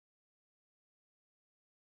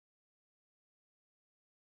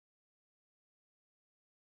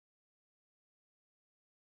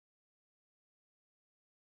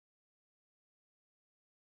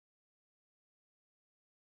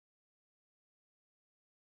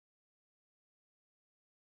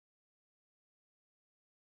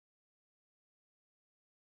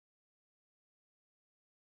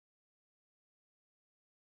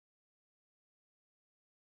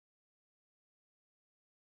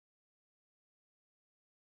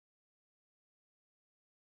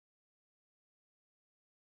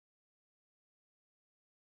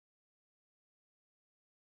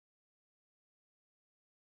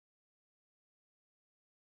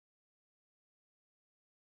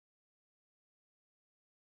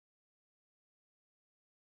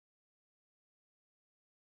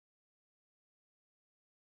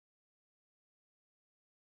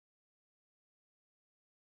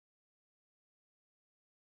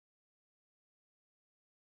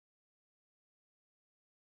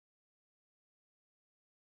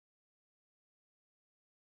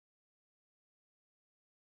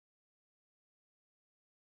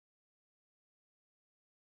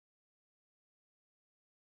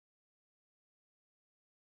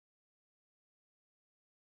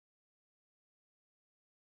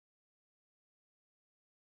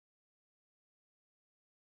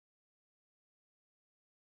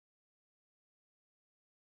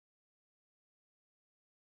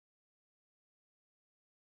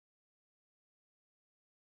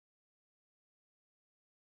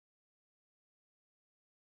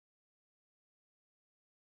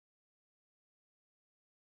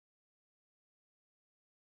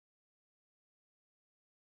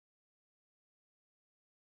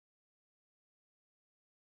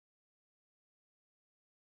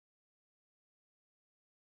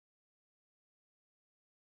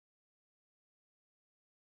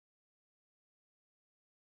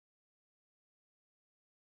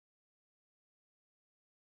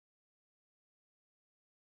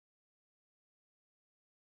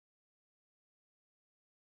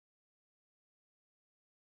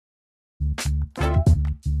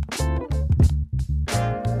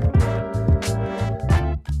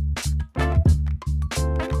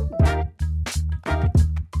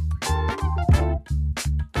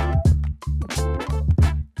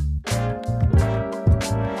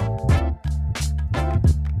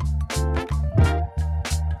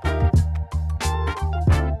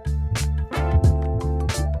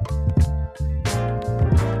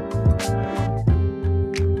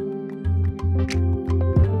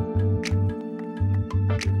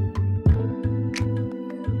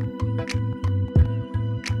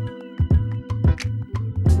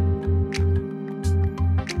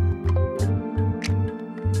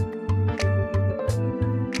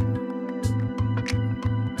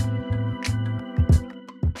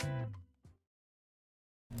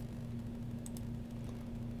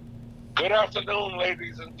Good afternoon,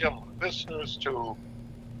 ladies and gentlemen, listeners to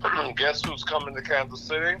Guess Who's Coming to Kansas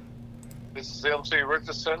City? This is MC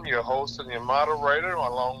Richardson, your host and your moderator,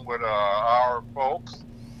 along with our folks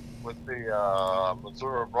with the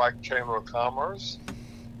Missouri Black Chamber of Commerce.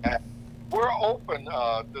 And we're open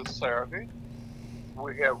this Saturday.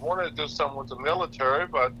 We have wanted to do something with the military,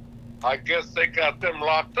 but I guess they got them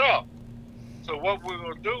locked up. So what we're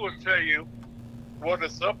going to do is tell you what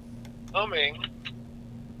is upcoming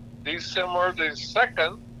December the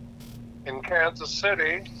 2nd in Kansas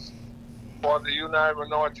City for the United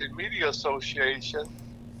Minority Media Association,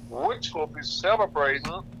 which will be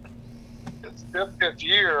celebrating its 50th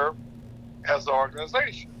year as an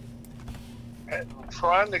organization. And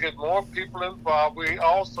trying to get more people involved. We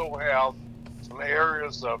also have some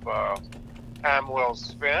areas of time well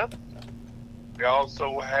spent. We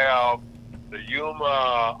also have the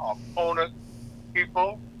Yuma opponent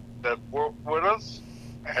people that work with us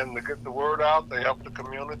and to get the word out, they help the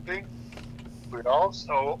community. We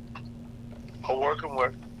also are working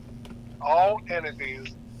with all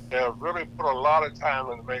entities that have really put a lot of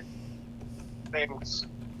time in to make things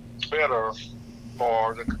better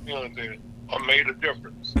for the community or made a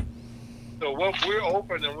difference. So what we're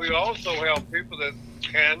open, and we also have people that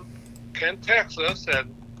can text us,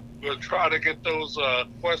 and we'll try to get those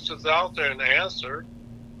questions out there and answered.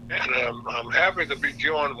 And I'm happy to be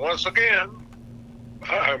joined once again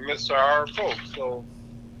by Mr. R. Folks. So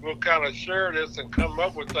we'll kind of share this and come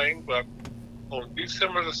up with things, but on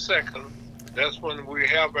December the 2nd, that's when we're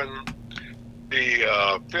having the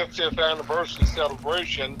 50th anniversary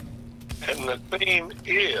celebration, and the theme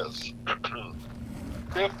is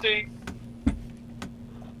 50,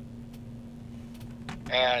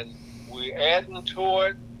 and we're adding to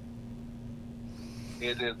it,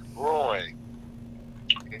 it is growing.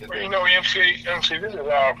 Well, you know, MC, this is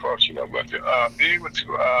our approach, you know, but to be able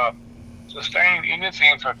to sustain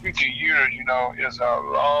anything for 50 years, you know, is a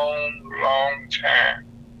long time.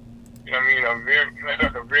 You know what I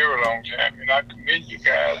mean? A very long time. And I commend you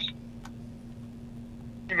guys,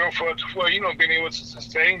 you know, for you know, being able to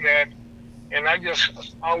sustain that. And I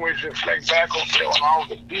just always reflect back on all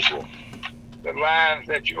the people, the lives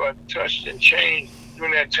that you have touched and changed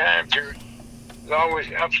during that time period. It's always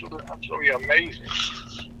absolutely amazing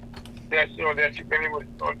that, you know, that you've been able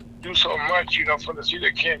to do so much, you know, for the city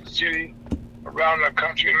of Kansas City, around the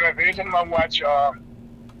country. And every time I watch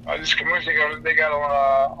this commercial they got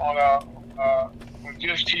on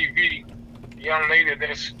Just TV, the young lady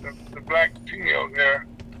that's the black female there,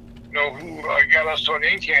 you know, who got us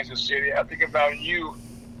started in Kansas City. I think about you,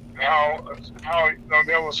 how you know,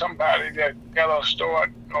 there was somebody that got us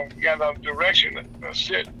started, you know, got us direction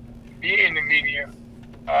to be in the media,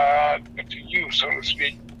 to you, so to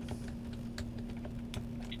speak.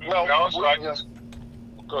 Well, also,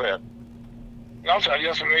 go ahead. Also, it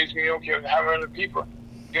just amazed me, okay, how many people,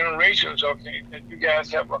 generations, okay, that you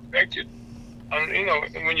guys have affected. You know,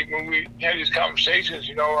 when we have these conversations,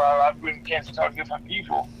 you know, I've been to talk to different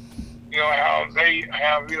people, you know, how they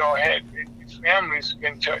have, you know, had these families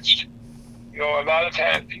been touched. You know, a lot of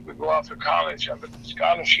times people go off to college under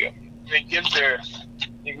scholarship. They get there,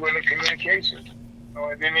 they go into communications, you know,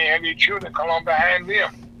 and then they have your children come on behind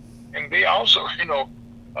them. And they also, you know,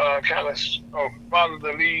 kind of follow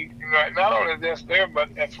the lead. You know, not only this there, but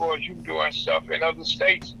as far as you doing stuff in other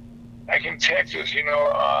states, like in Texas, you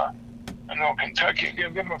know, I know Kentucky, there are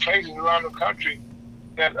different places around the country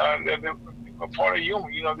that are part of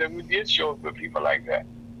you know, that we did shows with people like that.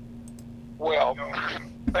 Well,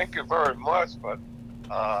 thank you very much, but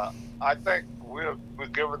I think we're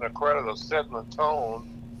given the credit of setting the tone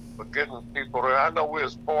for getting people there. I know we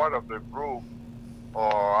was part of the group,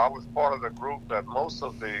 or I was part of the group that most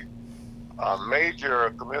of the major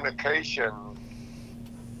communication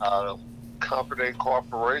company,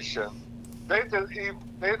 corporation, they didn't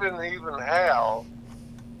even have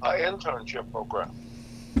an internship program.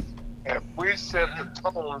 If we set the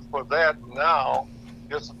tone for that now,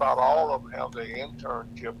 just about all of them have their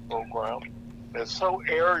internship program. There's so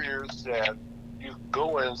areas that you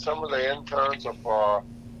go in. Some of the interns are for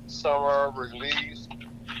summer release,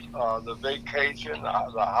 the vacation, the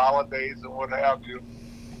holidays, and what have you.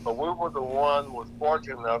 But we were the one was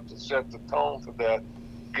fortunate enough to set the tone for that,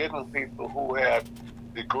 getting people who had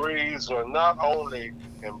degrees or not only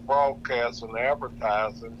in broadcast and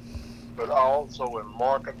advertising, but also in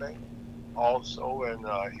marketing, also in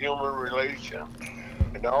human relations,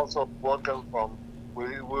 and also working from.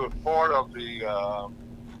 We were part of the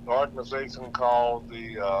organization called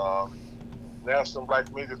the National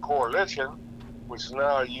Black Media Coalition, which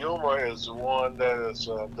now humor is the one that is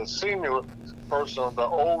the senior person of the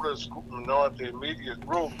oldest minority media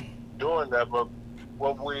group doing that. But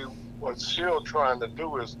what we were still trying to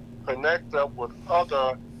do is connect up with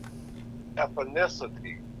other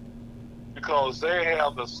ethnicity, because they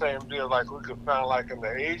have the same deal like we could find like in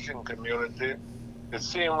the Asian community. It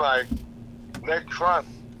seemed like electronics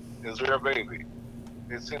is their baby.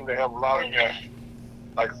 They seem to have a lot of that.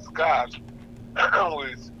 Like Scott, we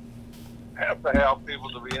have to have people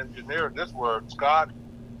to be engineers. This word Scott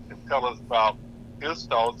can tell us about his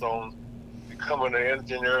thoughts on becoming an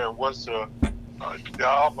engineer and what's the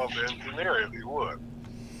job of the engineer, if he would.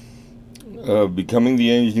 Becoming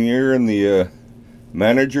the engineer and the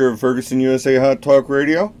manager of Ferguson USA Hot Talk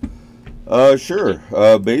Radio? Sure.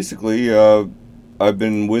 Basically, I've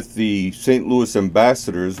been with the St. Louis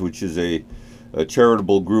Ambassadors, which is a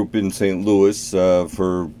charitable group in St. Louis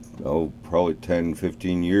for probably 10,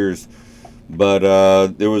 15 years. But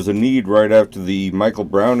there was a need right after the Michael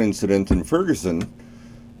Brown incident in Ferguson,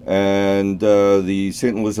 and the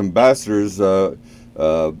St. Louis Ambassadors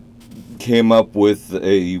came up with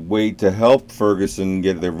a way to help Ferguson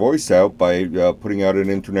get their voice out by putting out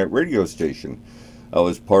an internet radio station. I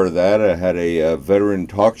was part of that. I had a veteran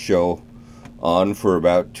talk show on for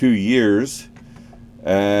about 2 years,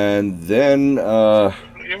 and then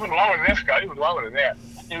it was longer than that, Scott. It was longer than that.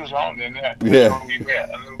 It was longer than that. Yeah.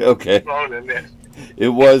 Okay. It was longer than that. It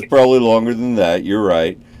was probably longer than that. You're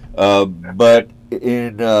right. But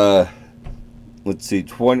in let's see,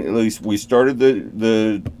 at least we started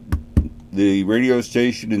the radio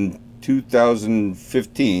station in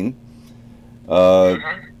 2015.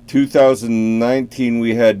 2019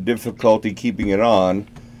 we had difficulty keeping it on,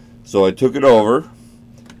 so I took it over.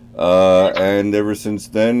 And ever since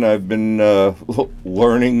then, I've been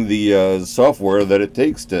learning the software that it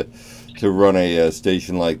takes to run a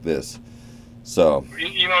station like this. So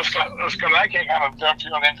you know, Scott, I can kind of jump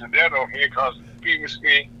into that over here because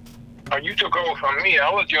previously you took over from me. I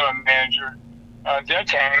was general manager at that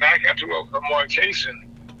time, and I got to work for Mark Cason.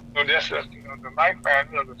 So that's the lifeline,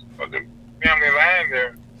 the family line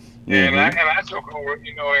there. Mm-hmm. And I took over,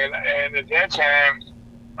 and at that time,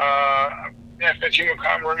 at Chamber of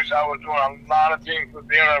Commerce, I was doing a lot of things with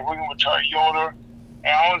them. I was working with Toyota, and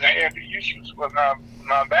I always had the issues with my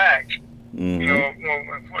back.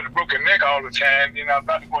 Mm-hmm. With a broken neck all the time, I was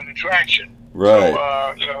about to go into traction. Right.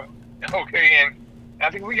 So, okay, and I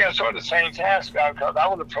think we got sort of the same task because I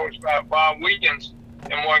was approached by Bob Williams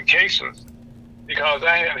in one cases because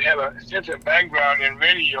I had an extensive background in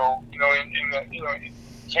radio, in the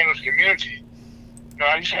St. Louis community.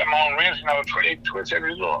 I used to have my own radio when I was 27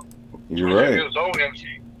 years old. You're right. Years old,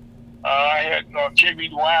 MC. I had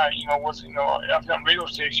KBWI, was FM radio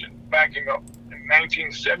station back in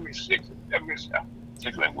 1976.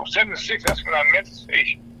 76. That's when I met the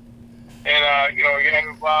station, and got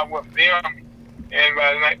involved with them. And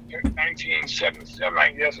by 1977,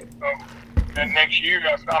 I guess, that next year,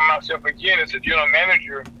 I found myself again as a general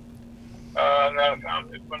manager. I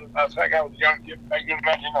think I was young, in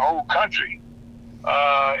the whole country,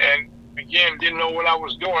 and again, didn't know what I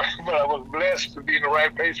was doing, but I was blessed to be in the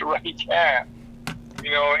right place at the right time. And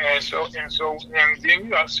then I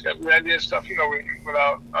did stuff,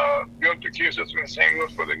 without built the cable system in St.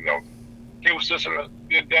 Louis for the cable system,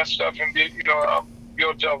 did that stuff, and did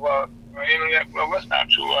built up internet. Well, that's not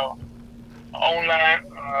true. Online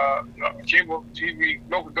cable TV,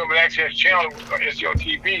 local government access channel,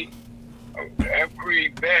 SLTV. I have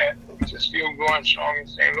created that, which is still going strong in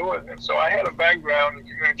St. Louis. And so I had a background in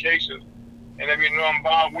communications, and I've been knowing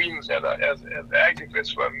Bob Williams as an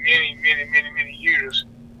activist for many years.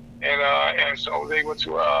 And so they were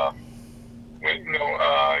to,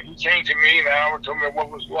 he came to me and told me what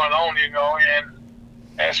was going on, and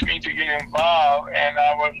asked me to get involved. And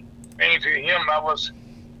I was saying to him, I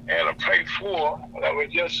had a plate full, but I was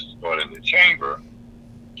just started in the chamber.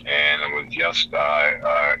 And it was just,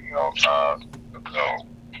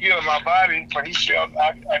 healing my body, but he felt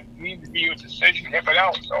I needed to be with the station to help it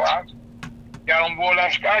out. So I got on board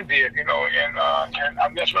like Scott did, and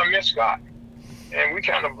that's when I met Scott. And we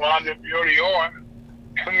kind of bonded early on.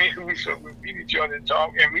 We meet each other and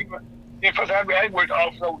talk. And first I worked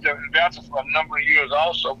also with the ambassador for a number of years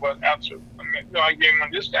also, but after I gave him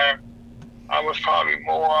this time, I was probably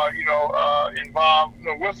more, involved,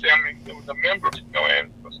 with them. It was a member,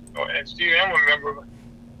 and still am a member.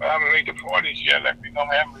 I haven't made the parties yet, like we don't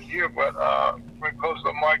have every year, but we're close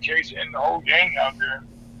to Mark Case and the whole gang out there.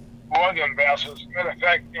 More the ambassadors. Matter of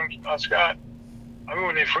fact, Scott, I remember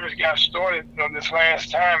when they first got started, this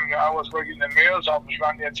last time, I was working in the mayor's office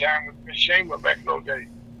around that time with Ms. Shamer back in those days.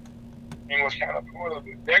 And was kind of part of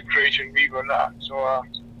that creation, believe it or not. So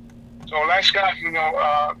like Scott, when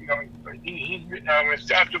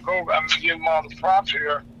Scott took over, I'm gonna give him all the props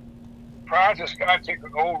here. Prior to Scott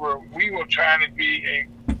taking over, we were trying to be a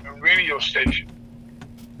radio station,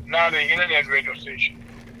 not an internet radio station.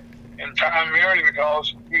 And primarily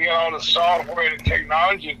because we had all the software and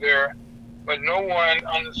technology there, but no one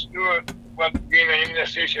understood what being an internet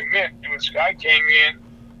station meant. And when Scott came in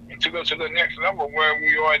and took us to the next level where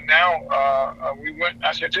we are now, we went,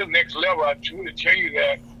 I said, to the next level. I truly tell you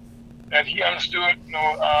that he understood,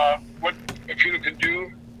 what computer could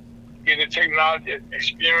do, get the technology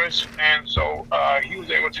experience, and so he was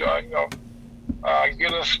able to,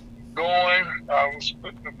 get us going. We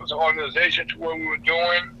put the organization to what we were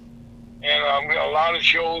doing, and we had a lot of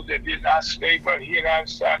shows that did not stay, but he and I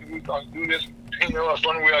decided we were going to do this, us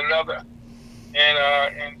one way or another,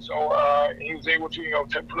 and so he was able to,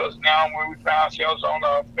 to put us down where we found ourselves on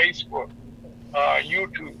Facebook,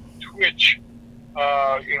 YouTube, Twitch.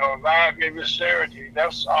 Live every Saturday.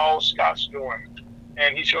 That's all Scott's doing.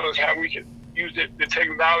 And he showed us how we could use the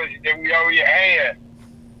technology that we already had.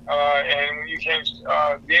 And when you came,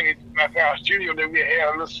 then our studio that we had,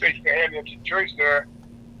 a little space we had at the church there,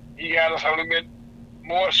 he got us a little bit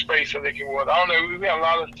more space so they can work. I don't know, we had a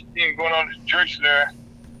lot of things going on at the church there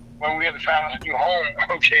when we had to find a new home,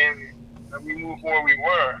 and we moved where we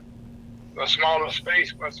were. A smaller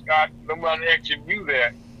space, but Scott, nobody actually knew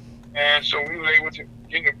that. And so we were able to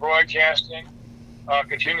continue broadcasting,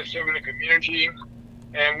 continue serving the community,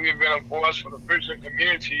 and we've been a voice for the Ferguson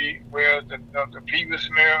community, where the previous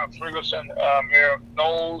mayor of Ferguson, Mayor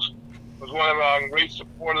Knowles, was one of our great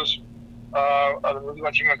supporters of the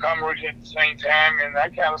Missouri Commerce at the same time. And I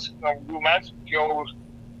kind of grew my skills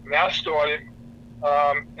when I started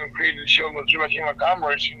and created the show Missouri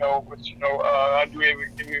Commerce, which I do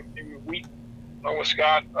every week. With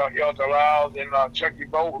Scott Elder and Chucky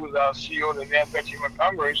Bowe, who's our CEO of the NASDAQ Human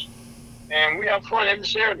Commerce. And we have fun every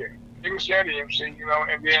Saturday, MC, and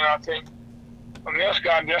then I think from there,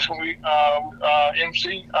 Scott, that's when we,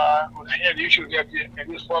 MC had issues at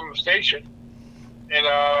this former station. And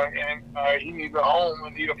he needed a home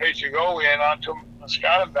and needed a place to go. And I told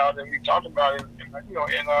Scott about it, and we talked about it,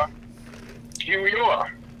 and here we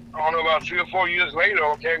are. I don't know, about 3 or 4 years later,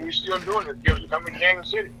 we're still doing it. Gives us coming to Kansas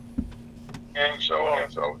City. And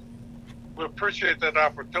so we appreciate that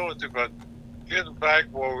opportunity, but getting back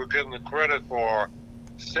where we're getting the credit for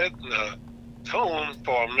setting the tone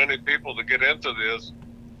for many people to get into this,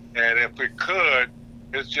 and if we could,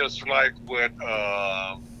 it's just like with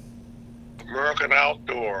American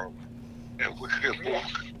Outdoor, if we could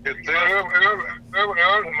get there. Urban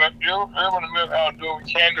American Outdoor with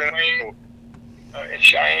Candy Lane and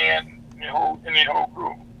Cheyenne and the whole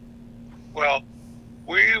group. Well,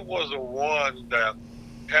 we was the one that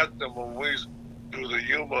had them when we do the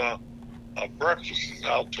Yuma breakfasts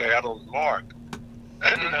out to Adams Mark.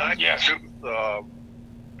 And I took the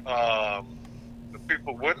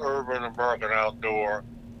people with Urban American Outdoor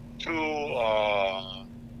to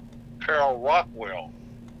Carol Rockwell.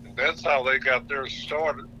 And that's how they got theirs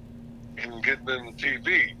started in getting in the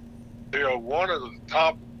TV. They are one of the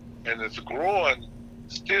top, and it's growing,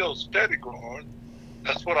 still steady growing.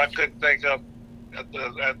 That's what I couldn't think of at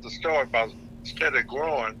the start about steady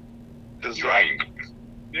growing. Is right.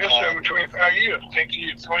 They're serving 25 years. Takes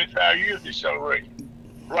you 25 years to celebrate.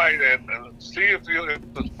 Right, and see if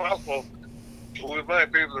it's possible, we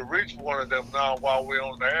might be able to reach one of them now while we're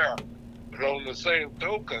on the air. But on the same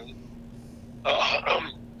token,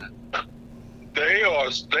 they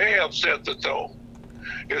have set the tone.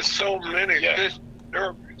 There's so many fish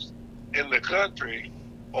derbies in the country,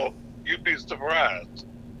 you'd be surprised.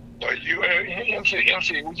 But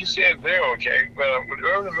MC, what you said there, but with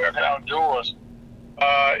Urban American Outdoors,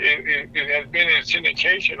 it has been in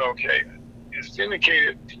syndication, It's a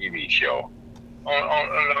syndicated TV show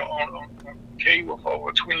on cable for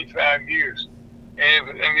over 25 years. and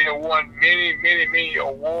they won many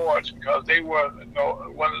awards because they were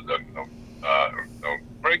one of the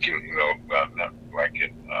breaking like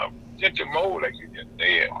it just the mold like you just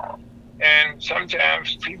said. And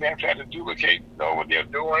sometimes people have tried to duplicate what they're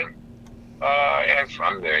doing. And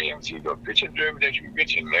from there, you can see the picture derby that you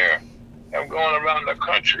mentioned there have gone around the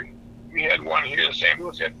country. We had one here in St.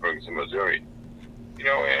 Louis at Ferguson, Missouri.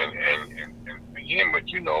 And again, but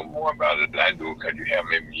you know more about it than I do because you have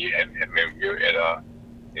maybe you're at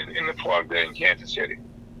in the park there in Kansas City.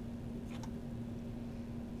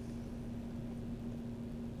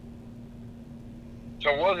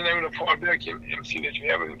 So what's the name of the park there, MC, that you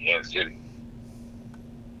have in Kansas City?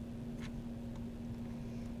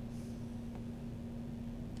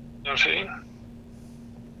 MC?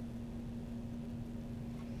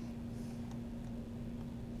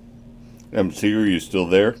 MC, are you still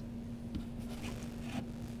there?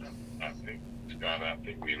 I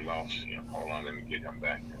think we lost him. Hold on, let me get him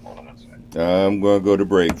back. Hold on a second. I'm going to go to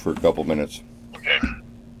break for a couple minutes. Okay.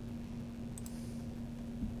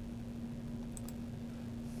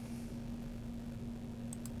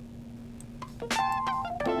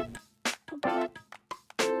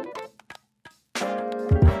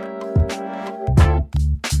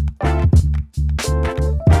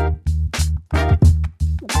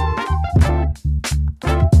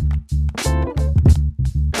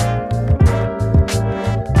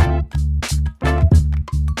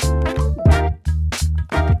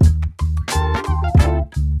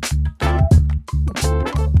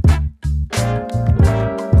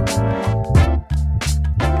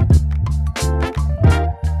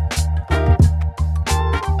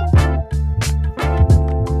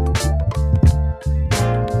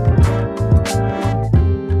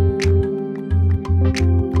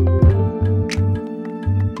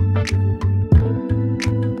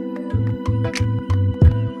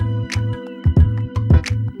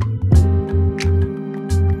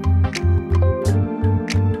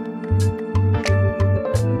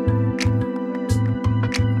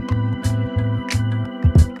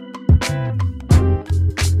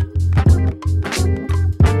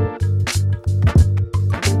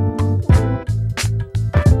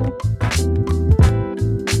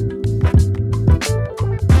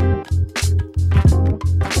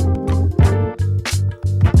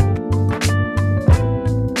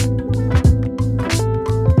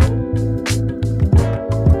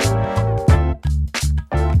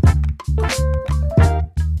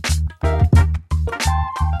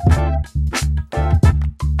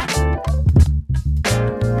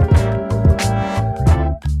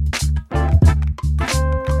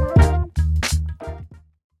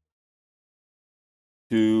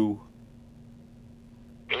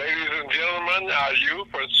 Ladies and gentlemen, you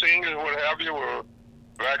for singing, what have you, we're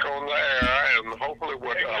back on the air, and hopefully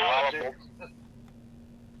with a lot of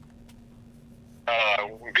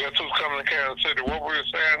guess who's coming to Kansas City? What were you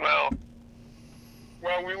saying now?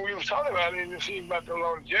 Well, we were talking about it, you see, about the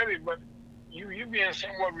longevity, but you being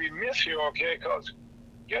somewhat remiss here, okay, because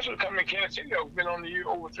guess who's coming to Kansas City? I've been on the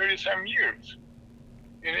over 30-some years.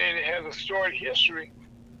 And it has a storied history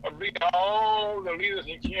of bringing all the leaders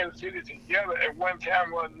in Kansas City together at one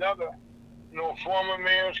time or another. Former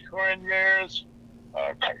mayors, current mayors,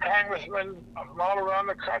 congressmen from all around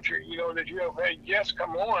the country, that you have had guests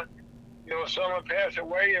come on. Some have passed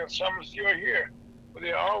away and some are still here. But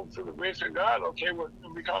they're all through the grace of God, okay,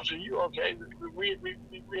 because of you, okay, we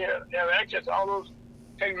have access to all those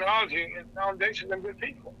technology and foundations and good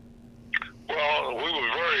people. Well, we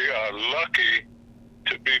were very lucky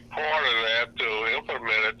to be part of that, to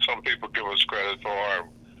implement it. Some people give us credit for it.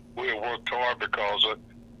 We worked hard because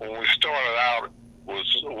when we started out,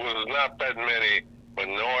 was not that many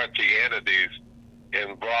minority entities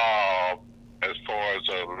involved as far as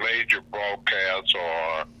a major broadcast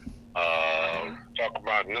or talk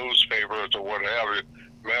about newspapers or what have you.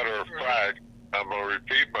 Matter of fact, I'm going to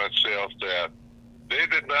repeat myself that they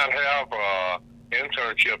did not have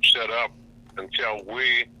internship set up until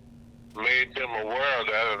we made them aware of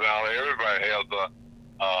that, and now everybody has a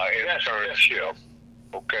internship.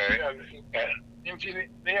 Okay.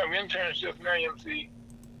 They have internships now, MC,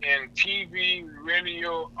 in TV,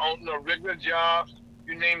 radio, on the regular jobs,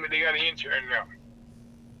 you name it, they got an intern now.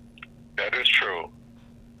 That is true.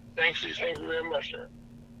 Thank you very much, sir.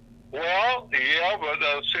 Well, yeah, but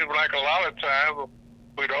it seems like a lot of times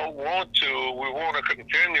we don't want to. We want to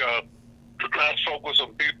continue not focus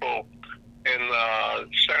on people in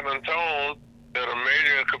San Antonio that are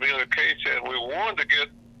major in communication. We want to get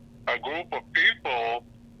a group of people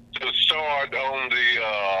to start on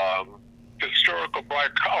the historical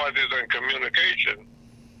black colleges in communication.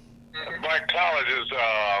 Black colleges,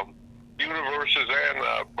 universities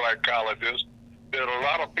and black colleges, that a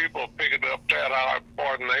lot of people are picking up that how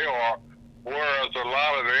important they are, whereas a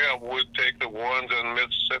lot of them would take the ones in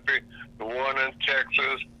Mississippi, the one in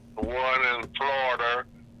Texas, the one in Florida,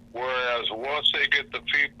 whereas once they get the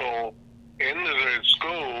people into their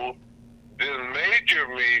school, then major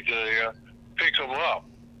media pick them up.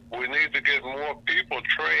 We need to get more people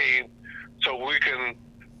trained so we can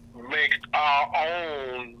make our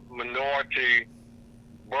own minority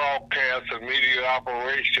broadcast and media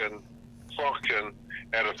operation function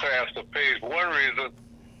at a faster pace. One reason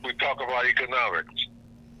we talk about economics,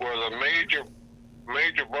 where the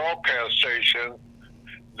major broadcast stations,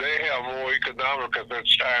 they have more economic at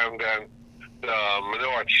this time than the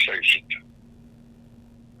minority stations.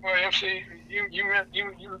 Well, MC, you hit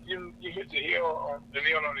the nail on the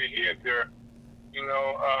head there.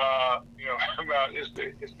 About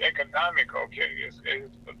it's economic. Okay, it's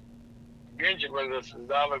Benjamin, it's a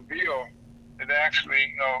dollar bill that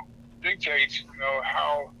actually dictates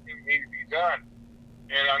how it needs to be done.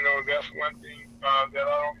 And I know that's one thing that I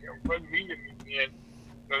don't care what media you're in.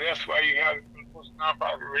 So that's why you have most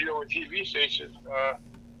nonprofit radio and TV stations.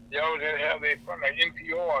 They always have their fund, like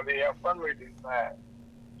NPR, they have fundraising side.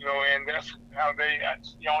 And that's how they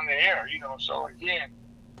stay on the air. So again,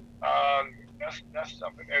 that's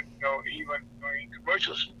something that even in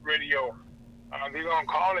commercial radio, they don't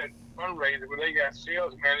call it fundraising, but they got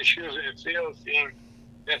sales managers and sales team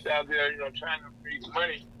that's out there, trying to raise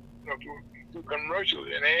money, through commercials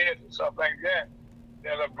and ads and stuff like that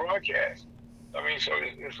are broadcast. I mean, so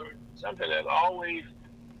it's something that's always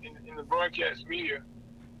in the broadcast media.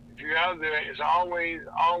 If you're out there, it's always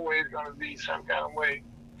going to be some kind of way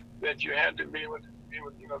that you have to be able to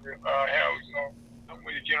have some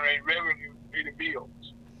way to generate revenue, pay the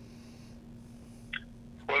bills.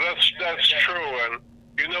 Well, that's true, and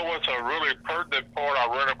what's a really pertinent part I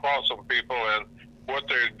read across some people, and what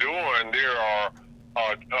they're doing, they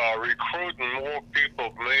are recruiting more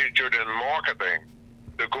people majored in marketing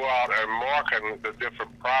to go out and market the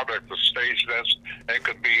different products, the stations, it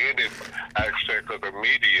could be any aspect of the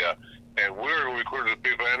media, and we're recruiting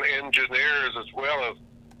people and engineers as well as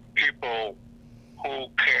people who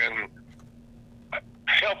can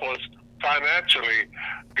help us financially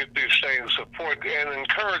get these things support and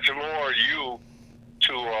encourage more you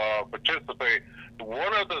to participate.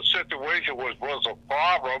 One of the situations was a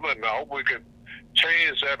problem, and I hope we could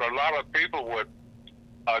change that. A lot of people would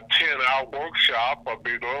attend our workshop or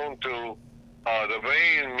belong to the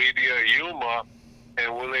main media, Yuma,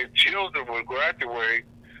 and when their children would graduate,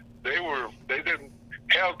 they didn't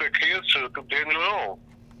have the kids to continue on.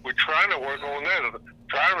 We're trying to work on that,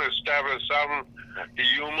 trying to establish some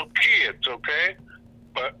Yuma kids, okay?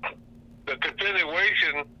 But the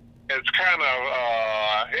continuation has kind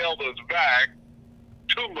of held us back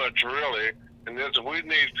too much, really. And we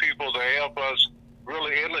need people to help us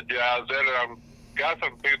really energize that. Got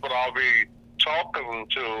some people I'll be talking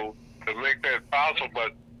to make that possible.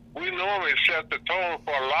 But we normally set the tone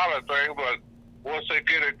for a lot of things, but once they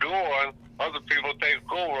get it going, other people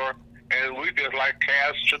take over, and we just like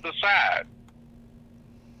cast to the side.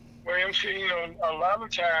 Well, MC, a lot of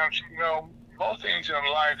times, most things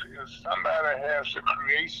in life is somebody has to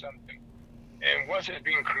create something. And once it's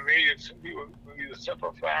being created, some people will either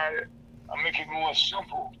simplify it or make it more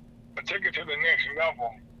simple, but take it to the next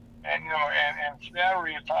level. And, and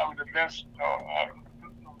salary is probably the best,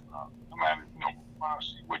 somebody, want to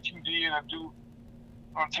see what you did or do,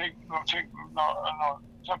 or take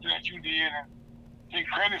something that you did and take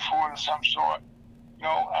credit for it of some sort.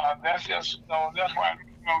 That's just, that's why,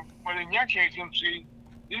 but in your case, MC,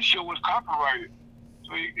 this show was copyrighted.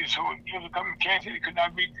 So if it come can't it could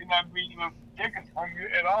not be taken from you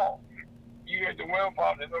at all. You had the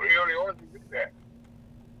wherewithal to know early on to do that.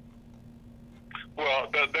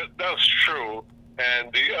 Well, that's true.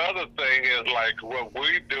 And the other thing is like what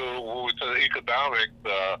we do with the economics.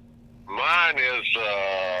 Mine is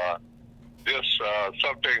just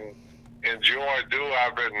something enjoy do.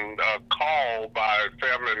 I've been called by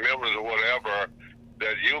family members or whatever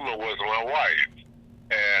that Yuma was my wife,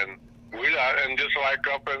 and and just like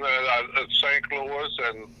up in St. Louis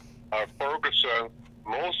and Ferguson,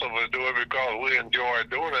 most of us do it because we enjoy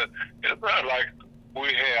doing it. It's not like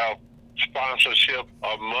we have sponsorship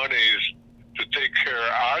or monies to take care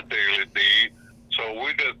of our daily needs, so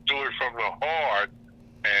we just do it from the heart,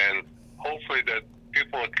 and hopefully that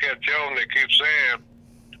people will catch on. They keep saying,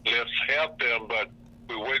 let's help them, but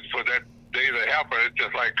we wait for that day to happen. It's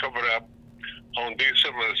just like coming up on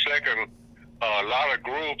December the 2nd, a lot of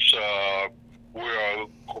groups will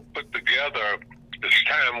put together this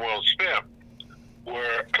time well spent,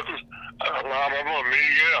 where A lot of them are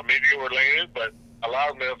media related, but a lot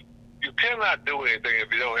of them, you cannot do anything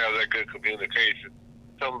if you don't have that good communication.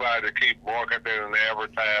 Somebody to keep marketing and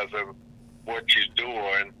advertising what you're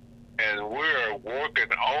doing, and we're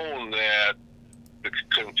working on that to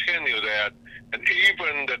continue that, and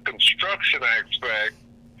even the construction aspect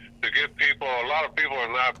to get people. A lot of people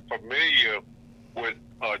are not familiar with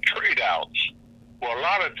trade outs. Well, a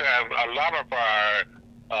lot of times, a lot of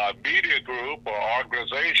our media group or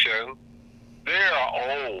organization, they are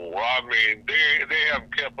old. I mean, they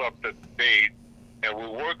haven't kept up to date, and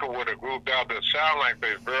we're working with a group out that sound like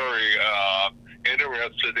they're very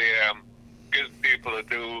interested in getting people to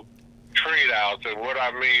do trade outs. And what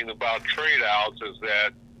I mean about trade outs is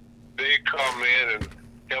that they come in and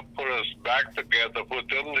help put us back together, put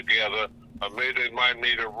them together. Or maybe they might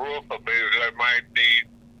need a roof, or maybe they might need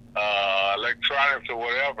electronics or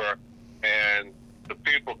whatever. And the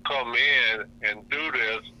people come in and do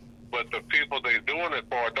this, but the people they're doing it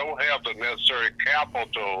for don't have the necessary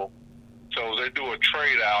capital, so they do a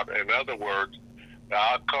trade out. In other words,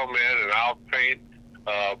 I'll come in and I'll paint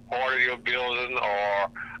part of your building, or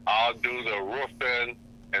I'll do the roofing,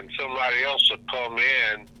 and somebody else will come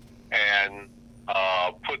in and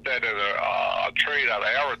put that in a trade out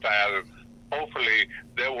advertising. Hopefully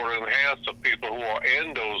that will enhance the people who are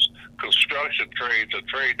in those construction trades. A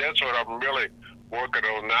trade, that's what I'm really working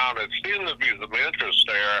on now. There seems to be some interest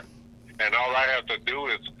there, and all I have to do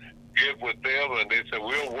is get with them, and they say,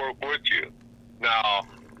 we'll work with you. Now,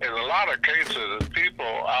 in a lot of cases,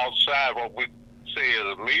 people outside what we see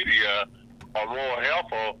as the media are more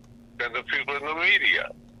helpful than the people in the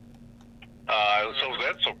media. So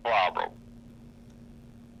that's a problem.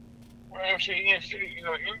 Well, anytime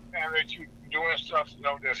that you're doing stuff,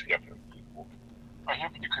 that's helping people, or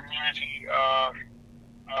helping the community,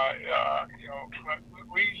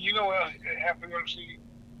 what happened, MC,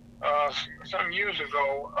 some years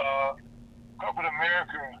ago, corporate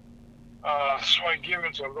America started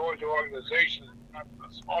giving to large organizations, not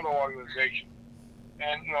a smaller organization,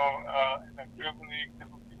 and different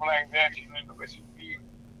people like that, in the SCP,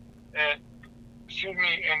 and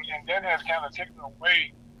that has kind of taken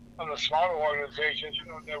away from the smaller organizations,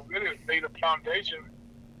 that really laid a foundation,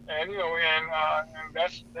 and and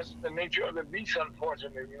that's the nature of the beast,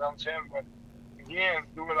 unfortunately. You know what I'm saying? But again,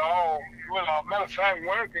 do it all. Matter of fact,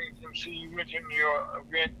 one of the things, MC, you mentioned your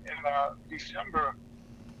event in December,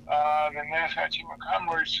 the NASDAQ Chamber of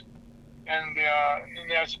Commerce and the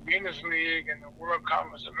National Business League and the World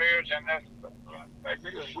Conference of Mayors, and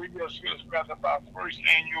we just about our first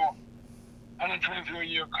annual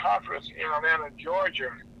 123-year conference in Atlanta,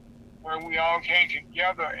 Georgia, where we all came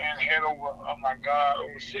together and had over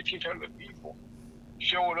 1,600 people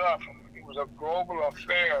showed up. It was a global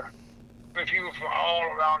affair with people from all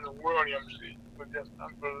around the world, MC. It was just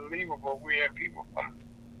unbelievable. We had people from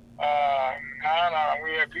Ghana,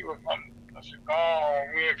 we had people from Senegal,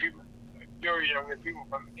 we had people from Nigeria, we had people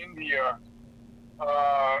from India.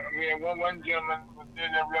 We had one gentleman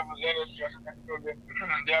that represented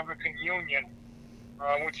the African Union,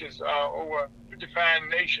 which is over 55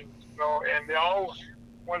 nations, and they all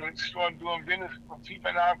wanted to start doing business with people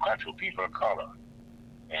in our country, people of color.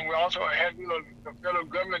 And we also had, the federal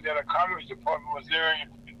government, that the Commerce Department was there in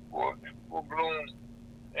full bloom,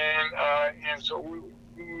 and so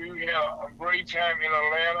we had a great time in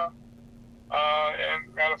Atlanta.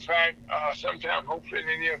 And matter of fact, sometime hopefully in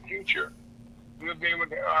the near future, we'll be able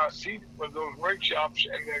to see with those workshops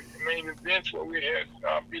and the main events where we had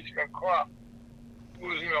Beach and Crop, who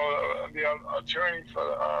was the attorney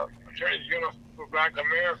for Attorney General for Black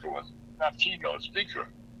America, was our keynote speaker.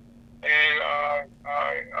 And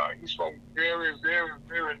he spoke very, very,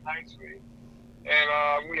 very nicely.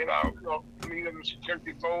 And we had our leader, Mr.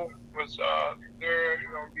 Turkey Bowe, was there,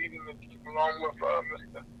 leading the team along with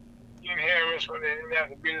Mr. Ian Harris from the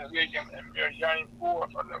International Business League and Mayor Johnny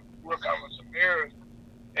Ford from the World Conference of Mayors.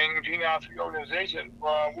 And between our three organizations,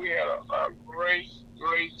 we had a great,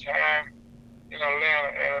 great time in Atlanta.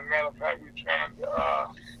 And as a matter of fact, we're trying to,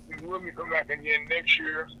 we will be coming back again next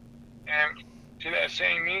year. And to that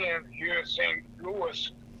same end, here in St.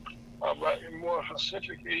 Louis, but more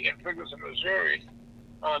specifically in Ferguson, Missouri,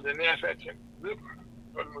 the NASDAQ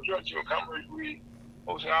for the Majority of Commerce, we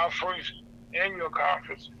hosted our first annual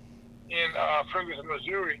conference in Ferguson,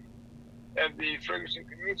 Missouri, at the Ferguson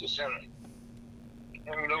Community Center.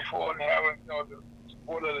 And we look forward to having the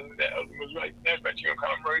support of the Missouri NASDAQ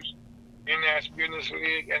Commerce, International Business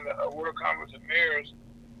League, and the World Conference of Mayors.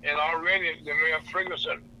 And already the Mayor of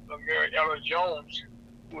Ferguson, Mayor Ella Jones,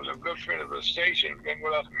 who was a good friend of the station, been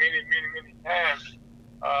with us many, many, many times.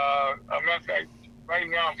 As a matter of fact, right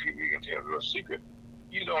now, we can tell a little secret.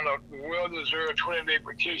 he's on a well-deserved 20-day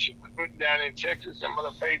vacation. Went down in Texas, some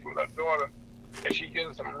other place with her daughter, and she's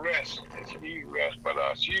getting some rest, and she needs rest. But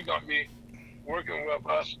she's going to be working with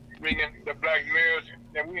us, bringing the black mayors,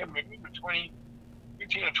 and we have maybe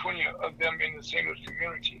 15 or 20 of them in the St. Louis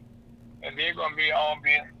community. And they're going to be all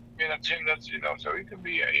being attendance, so it could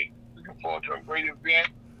be looking forward to a great event.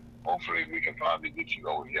 Hopefully we can probably get you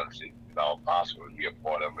over here and see if it's all possible to be a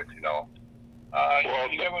part of it, Well,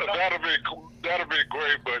 that'll be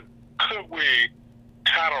great, but could we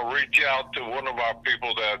kind of reach out to one of our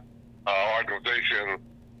people that organization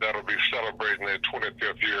that'll be celebrating their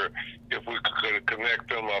 25th year, if we could connect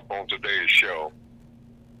them up on today's show?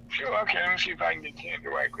 Sure, okay. Let me see if I can get Candy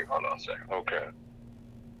right quick. Hold on a second. Okay.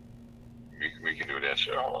 We can do that,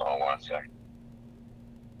 sir. Hold on 1 second.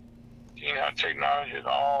 You know, technology is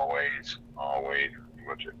always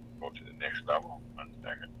go to the next level. 1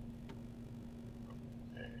 second.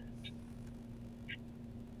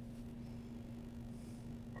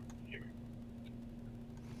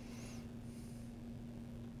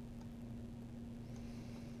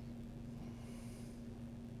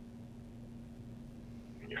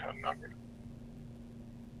 You have number.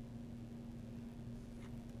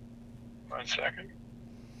 1 second.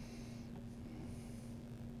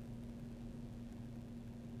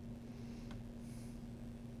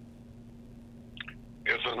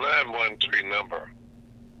 It's a 913 number.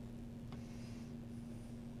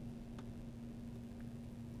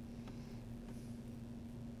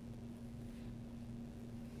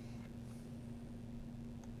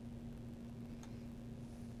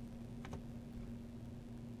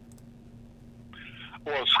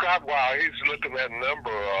 Well, Scott, while he's looking that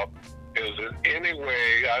number up, is there any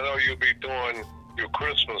way, I know you'll be doing your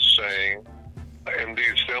Christmas thing in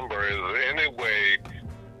December, is there any way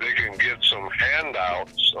they can get some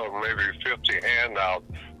handouts, or maybe 50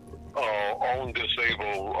 handouts, on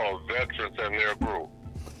disabled veterans and their group?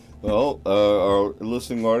 Well, our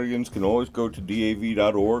listening audience can always go to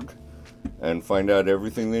DAV.org and find out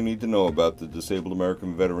everything they need to know about the Disabled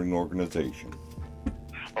American Veteran Organization.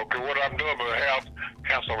 Okay, what I'm doing is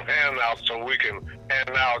have some handouts so we can hand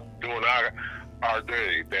out during our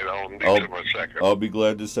day then on December 2nd. I'll be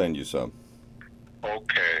glad to send you some.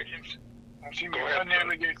 Okay. See, we weren't able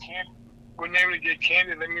to get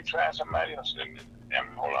candy. Let me try somebody else.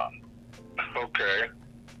 Hold on. Okay.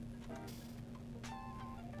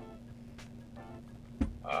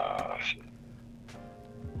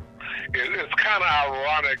 It's kind of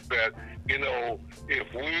ironic that,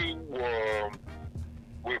 if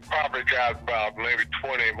we probably got about maybe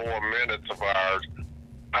 20 more minutes of our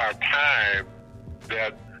time,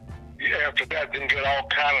 that after that didn't get all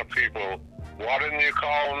kind of people. Why didn't you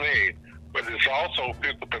call me? But it's also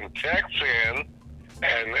people can text in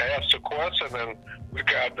and ask the question, and we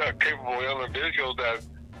got capable individuals that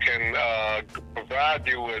can provide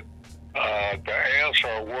you with the answer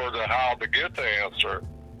or word of how to get the answer.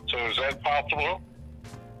 So is that possible?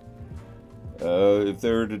 If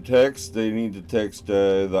they're to text, they need to text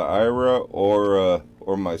the IRA or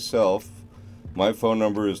myself. My phone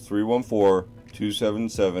number is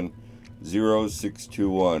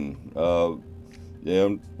 314-277-0621.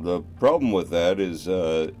 The problem with that is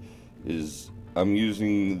I'm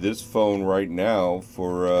using this phone right now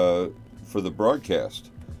for the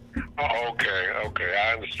broadcast. Oh, okay,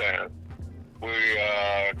 I understand. We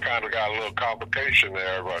kind of got a little complication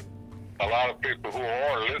there, but a lot of people who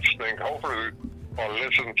are listening, hopefully, are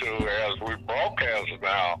listening to as we broadcast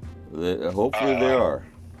now. Hopefully they are.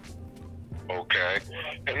 Okay,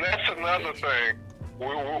 and that's another thing.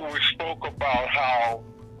 We spoke about how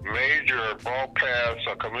major broadcast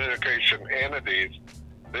or communication entities,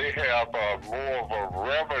 they have more of a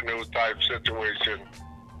revenue type situation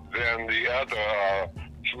than the other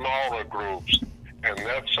smaller groups, and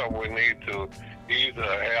that's something we need to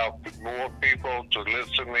either have more people to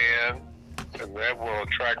listen in, and that will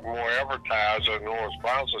attract more advertisers and more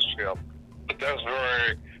sponsorship. But that's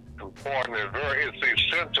very important. It's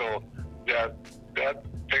essential that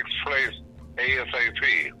takes place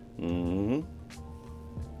ASAP. Mm-hmm.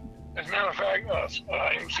 As a matter of fact,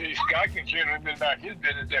 MC Scott can share a little bit about his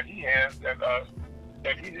business that he has, that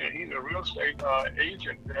he's a real estate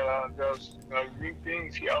agent that does great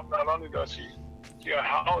things. He not only does he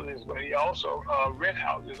houses, but he also rent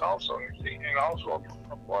houses also, and also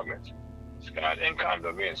apartments. Scott, and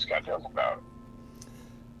condominiums. Scott, tell us about it.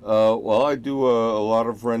 Well, I do a lot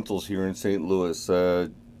of rentals here in St. Louis.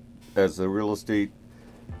 As a real estate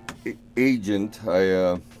agent,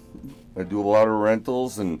 I do a lot of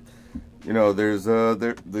rentals, and there's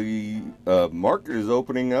the market is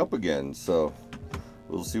opening up again, so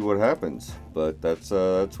we'll see what happens. But that's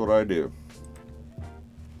what I do.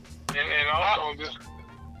 this.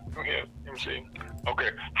 Go ahead, MC. Okay.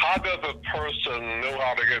 How does a person know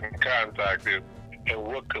how to get in contact with, and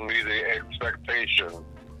what can be the expectation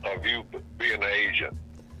of you being an agent?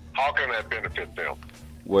 How can that benefit them?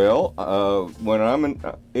 Well, when I'm an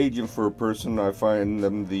agent for a person, I find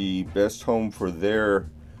them the best home for their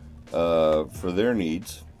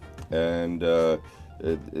needs, and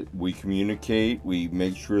we communicate. We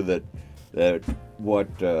make sure that what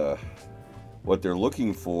they're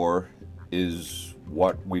looking for is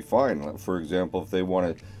what we find. For example, if they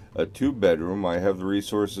want a 2-bedroom, I have the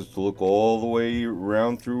resources to look all the way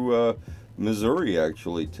around through Missouri,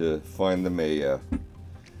 actually, to find them a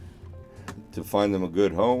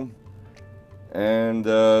good home. And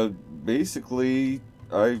basically,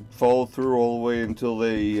 I follow through all the way until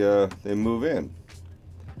they move in.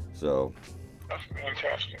 So that's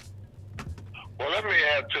fantastic. Well, let me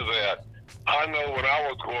add to that. I know when I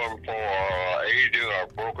was going for agent or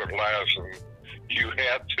broker license, you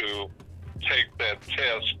had to take that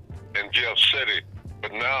test in Jeff City,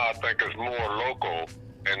 but now I think it's more local,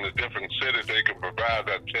 and the different cities they can provide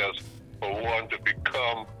that test for one to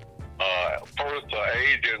become first an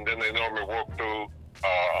agent, then they normally work through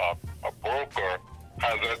a broker.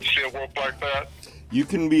 Has that still work like that? You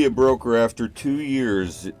can be a broker after 2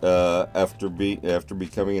 years after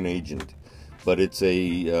becoming an agent, but it's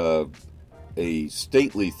a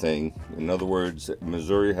stately thing. In other words,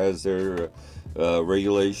 Missouri has their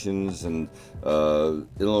regulations, and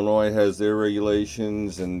Illinois has their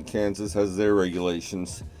regulations, and Kansas has their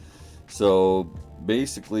regulations. So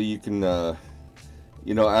basically, you can,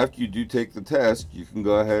 after you do take the test, you can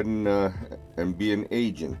go ahead and be an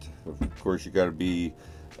agent. Of course, you got to be,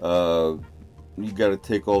 you got to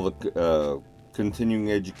take all the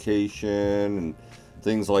continuing education and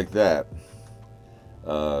things like that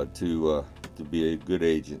to be a good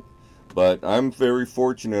agent. But I'm very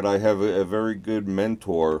fortunate. I have a very good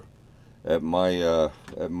mentor at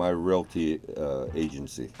my realty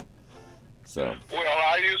agency. So. Well,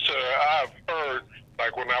 I've heard,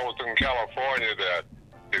 like when I was in California, that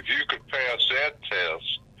if you could pass that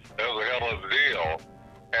test, that was a hell of a deal.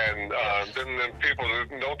 And then people,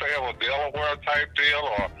 don't they have a Delaware type deal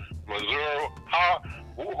or Missouri?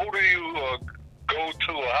 Who do you go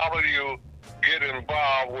to? Or how do you get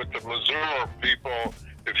involved with the Missouri people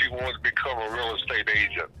if you want to become a real estate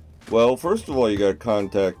agent? Well, first of all, you got to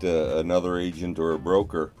contact another agent or a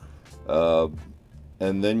broker,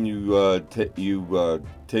 and then you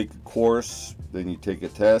take a course, then you take a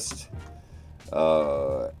test,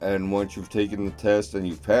 and once you've taken the test and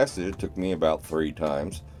you've passed it, it took me about 3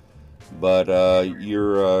 times, but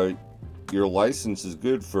your license is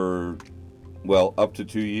good for, well, up to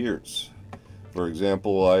 2 years. For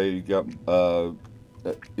example, I got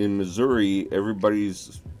in Missouri,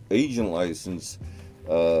 everybody's agent license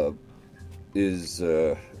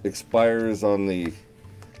expires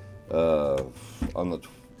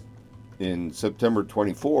in September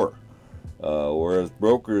 24, whereas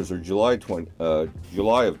brokers are July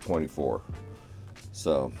of 24.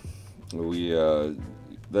 So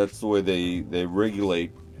that's the way they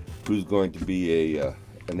regulate who's going to be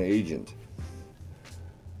an agent.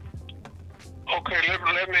 Okay,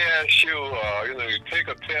 let me ask you, you take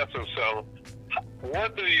a test or something,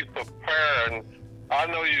 what do you prepare? And I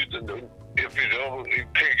know if you can't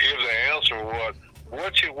give the answer,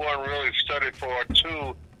 what you want to really study for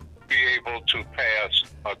to be able to pass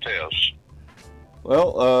a test?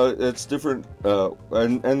 Well, it's different,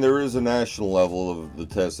 and there is a national level of the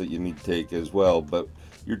test that you need to take as well, but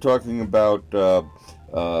you're talking about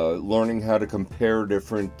learning how to compare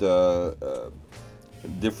different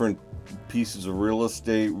pieces of real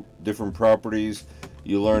estate, different properties.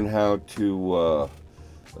 You learn how to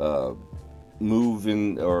move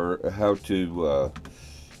in, or how to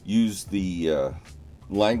use the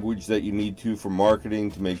language that you need to for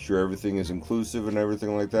marketing to make sure everything is inclusive and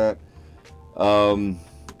everything like that. And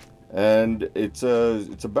it's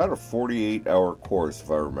about a 48-hour course, if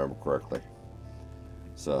I remember correctly.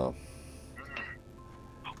 So.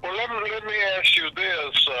 Well, let me ask you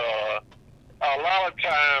this. A lot of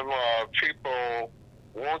time people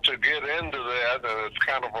want to get into that, and it's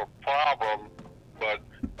kind of a problem, but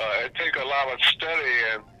it takes a lot of study.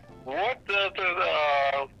 And what does it,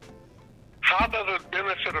 how does it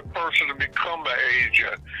benefit a person to become an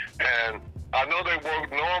agent? And I know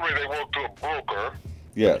normally they work to a broker.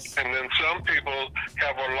 Yes. And then some people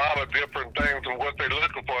have a lot of different things and what they're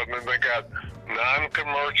looking for. And then they got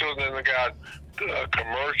non-commercial, then they got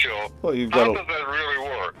commercial. Well, how does that really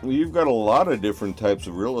work? Well, you've got a lot of different types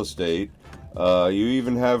of real estate. You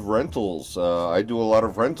even have rentals. I do a lot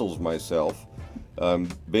of rentals myself.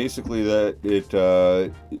 Basically, that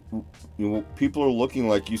people are looking,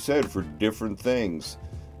 like you said, for different things,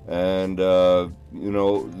 and the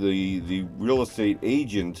real estate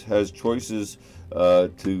agent has choices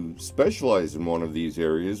to specialize in one of these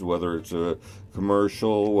areas, whether it's a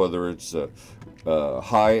commercial, whether it's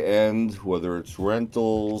high end, whether it's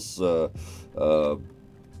rentals,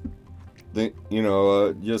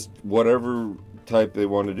 just whatever type they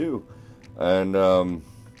want to do, and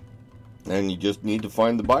you just need to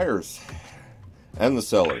find the buyers and the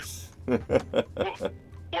sellers. Well,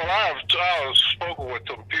 I've spoken with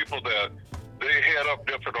some people that they head up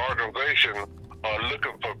different organizations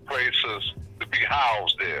looking for places to be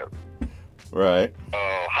housed in. Right.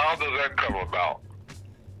 How does that come about?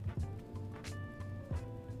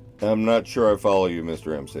 I'm not sure I follow you,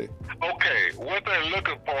 Mr. MC. Okay, what they're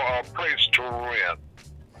looking for a place to rent.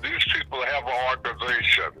 These people have an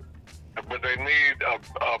organization, but they need a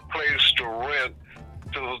place to rent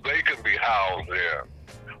so they can be housed there.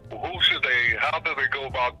 How do they go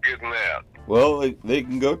about getting that? Well, they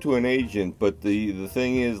can go to an agent, but the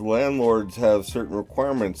thing is, landlords have certain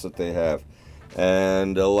requirements that they have,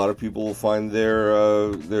 and a lot of people will find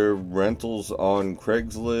their rentals on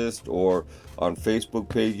Craigslist or on Facebook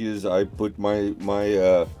pages. I put my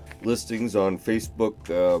listings on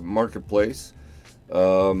Facebook Marketplace,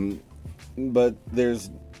 but there's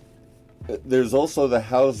also the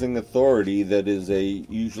housing authority that is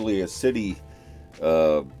usually a city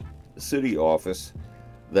office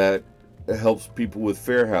that helps people with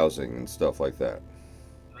fair housing and stuff like that.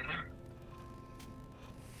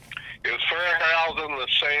 Is fair housing the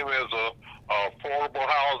same as affordable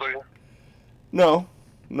housing? No,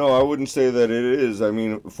 I wouldn't say that it is. I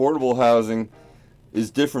mean, affordable housing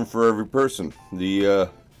is different for every person.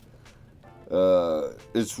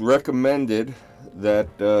 It's recommended that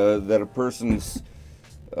a person's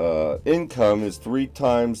income is 3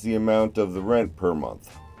 times the amount of the rent per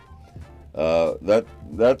month.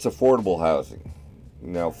 That's affordable housing.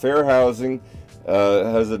 Now, fair housing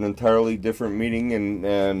has an entirely different meaning,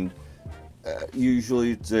 and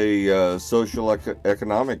usually it's a social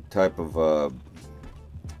economic type of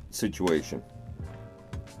situation.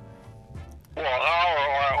 Well,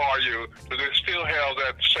 how are you? Do they still have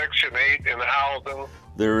that Section 8 in housing?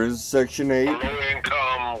 There is Section 8. Low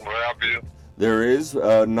income, what have you? There is.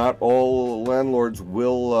 Not all landlords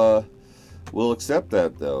will accept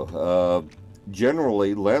that, though.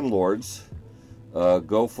 Generally, landlords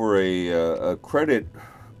go for a credit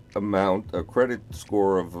amount, a credit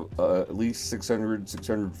score of at least 600,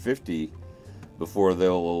 650 before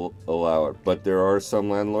they'll allow it. But there are some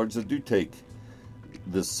landlords that do take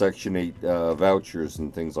the Section 8 vouchers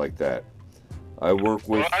and things like that. I work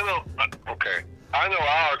with... Well, I know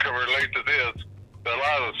how I can relate to this. A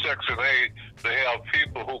lot of the Section 8, they have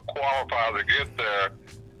people who qualify to get there,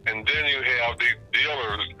 and then you have these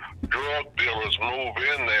dealers, drug dealers, move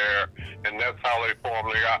in there, and that's how they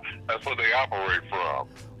that's what they operate from.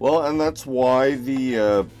 Well, and that's why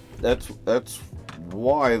that's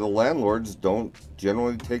why the landlords don't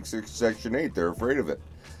generally take Section 8. They're afraid of it.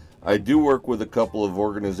 I do work with a couple of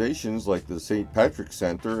organizations like the St. Patrick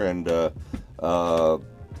Center and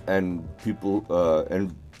people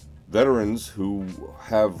and veterans who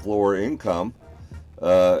have lower income,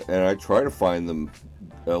 and I try to find them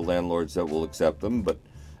landlords that will accept them, but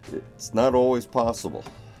it's not always possible.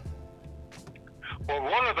 Well,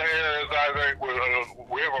 one of the areas I think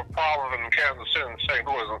we have a problem in Kansas City and St.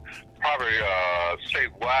 Louis, probably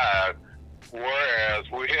statewide, whereas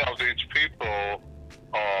we have these people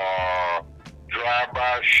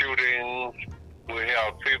drive-by shootings, we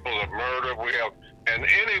have people that murder, and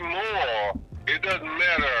anymore, it doesn't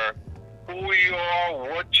matter who you are,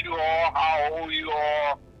 what you are, how old you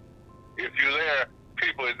are. If you're there,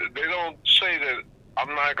 people, they don't say that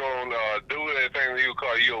I'm not going to do anything to you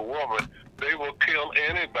because you're a woman. They will kill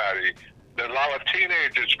anybody. A lot of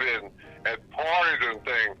teenagers been at parties and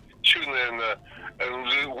things shooting and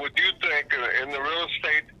would you think in the real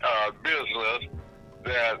estate business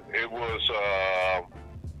that it was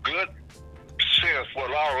good sense? Well,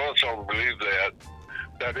 a lot of us don't believe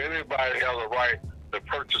that anybody has a right to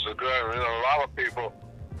purchase a gun. A lot of people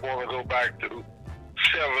want to go back to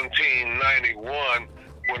 1791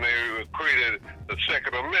 when they created the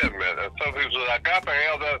Second Amendment. And some people say, I got to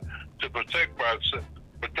have that to protect myself.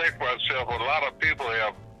 A lot of people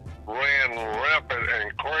have ran rampant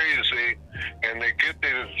and crazy, and they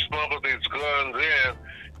smuggle these guns in,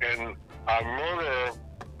 and our murder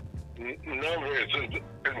number is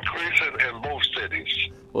increasing in most cities.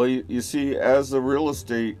 Well, you see, as a real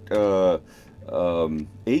estate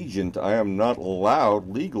agent, I am not allowed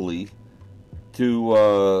legally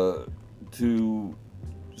to to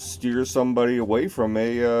steer somebody away from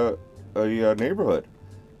a neighborhood.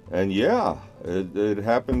 And yeah, it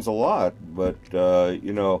happens a lot, but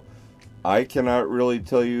you know, I cannot really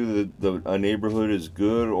tell you that a neighborhood is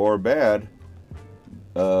good or bad,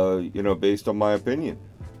 you know, based on my opinion.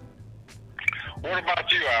 What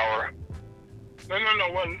about you, Howard? No.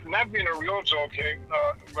 Well, not being a realtor, okay.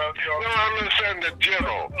 But no, I'm just saying the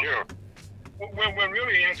general. Yeah. Well,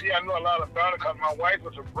 really, I know a lot about it because my wife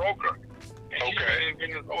was a broker. And she's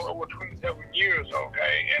been over 27 years,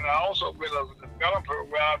 okay. And I also been a developer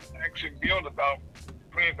where I've actually built about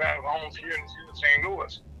 25 homes here in the city of St.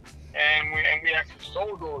 Louis. And we actually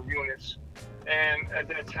sold those units. And at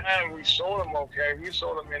that time, we sold them, okay. We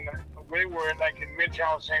sold them in we were like in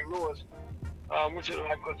Midtown St. Louis. Which is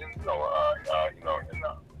like,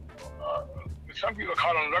 some people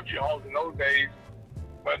call them luxury homes in those days,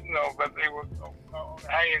 but they were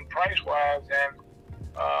high-end price-wise. And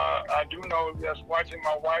I do know just watching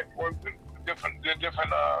my wife work with different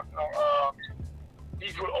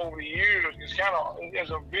people over the years. It's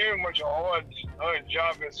a very much a hard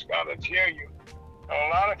job. It's got to tell you. A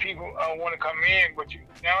lot of people want to come in, but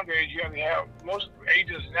nowadays you have to have most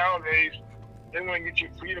agents nowadays. They want to get you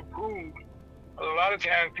pre-approved. A lot of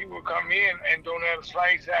times people come in and don't have the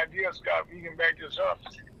slightest idea, Scott, you can back this up.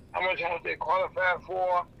 How much house they qualify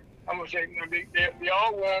for, how much they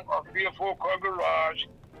all want a 3 or 4 car garage,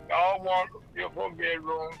 they all want 3 or 4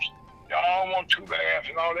 bedrooms, they all want 2 baths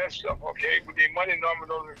and all that stuff, okay? But their money number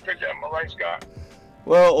doesn't reflect that, am I right, Scott?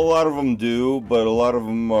 Well, a lot of them do, but a lot of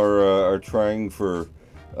them are trying for,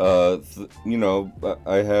 you know,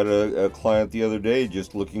 I had a client the other day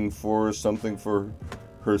just looking for something for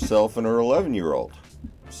herself and her 11-year-old.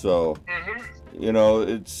 So, you know,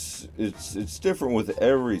 it's different with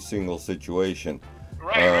every single situation.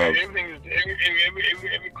 Right. Everything is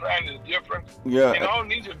every client is different. Yeah. And all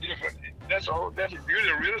needs are different. That's the beauty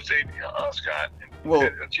of real estate, Scott. Well,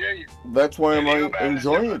 I tell you. That's why I'm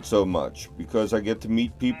enjoying it so much, because I get to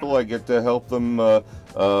meet people, I get to help them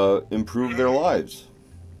improve their lives.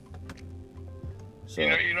 So.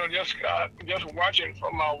 Just watching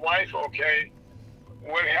from my wife, okay.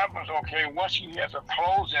 What happens, okay, once she has a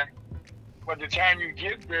closing, by the time you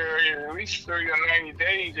get there, it's at least 30 or 90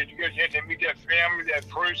 days that you have to meet that family, that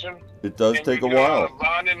person. It does take a while.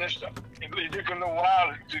 Bonding and stuff. It took a little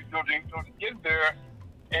while to get there,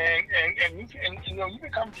 and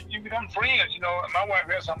you become friends. You know, my wife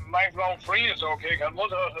has some lifelong friends, okay, because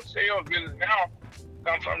most of us are sales business now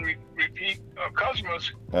come from repeat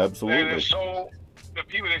customers. Absolutely. And so the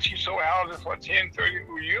people that she sold houses for 10, 30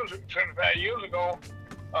 years, 25 years ago,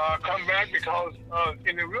 come back because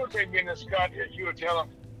in the real estate business, Scott, you would tell them,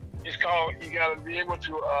 it's called, you got to be able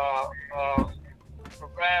to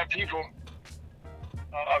provide people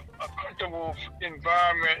a comfortable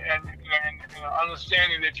environment and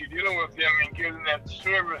understanding that you're dealing with them and giving that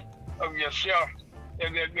service of yourself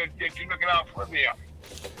and that you're looking out for them.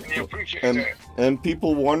 And they appreciate that. And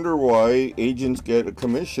people wonder why agents get a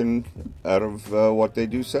commission out of what they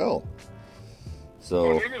do sell.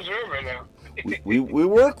 So they deserve it now. we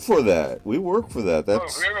work for that. We work for that.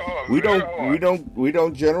 That's very hard, we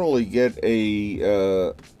don't generally get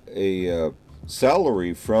a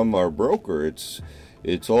salary from our broker.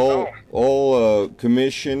 It's all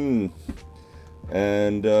commission,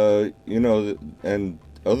 and you know, and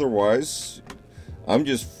otherwise, I'm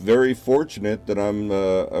just very fortunate that I'm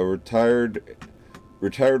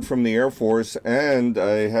retired from the Air Force, and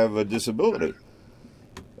I have a disability.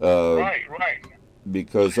 Right.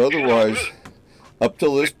 Because otherwise, up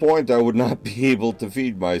till this point, I would not be able to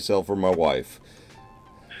feed myself or my wife.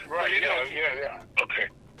 Right. Yeah. Okay.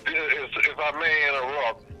 If I may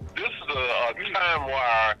interrupt, this is a time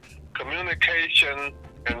where communication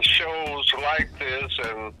and shows like this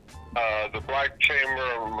and the Black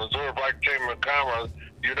Chamber, Missouri Black Chamber of Commerce,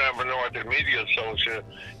 you never know, at the Media Association,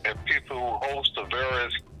 and people who host the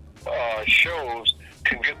various shows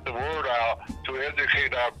can get the word out to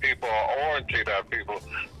educate our people or orientate our people.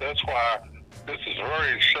 That's why this is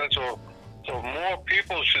very essential. So more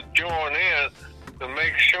people should join in to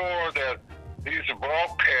make sure that these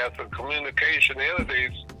broadcasts and communication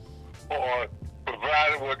entities are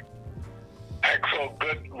provided with actual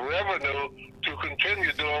good revenue to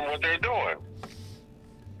continue doing what they're doing.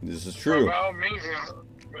 This is true. By all means,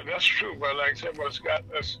 that's true. But like I said, Scott,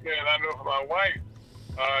 and I know for my wife,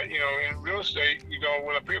 in real estate,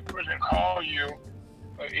 when a person calls you,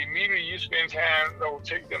 immediately you spend time,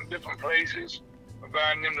 take them different places,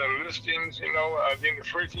 providing them the listings, then the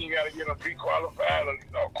first thing you got to get them pre-qualified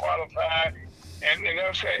or qualified.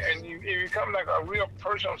 And you become like a real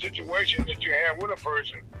personal situation that you have with a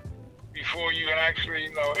person. before you actually,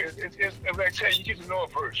 it's like I say, you get to know a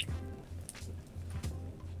person.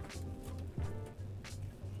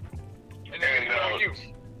 And then know you.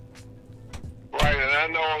 Right, and I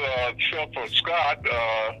know, except for Scott,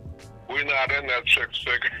 we're not in that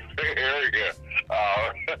six-figure area.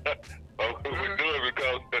 But we do it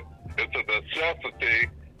because it's a necessity,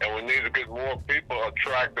 and we need to get more people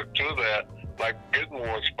attracted to that, like getting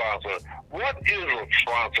more sponsors. What is a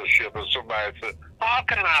sponsorship? If somebody said, how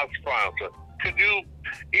can I sponsor? Could you,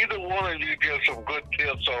 either one of you, give some good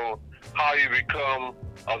tips on how you become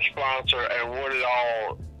a sponsor and what it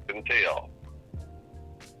all entails?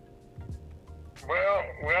 Well,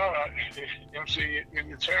 MC, in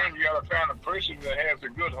return, you got to find a person that has a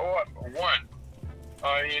good heart, for one.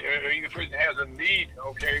 Either person has a need,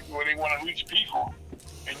 okay, where they want to reach people,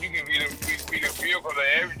 and you can be the feel for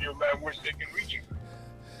the avenue by which they can reach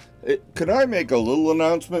you. Could I make a little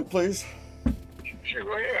announcement, please? Sure,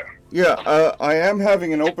 go ahead. Yeah, I am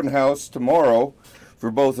having an open house tomorrow for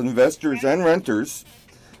both investors and renters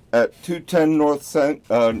at 210 North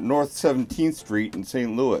 17th Street in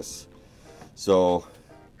St. Louis. So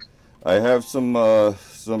I have some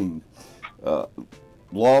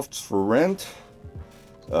lofts for rent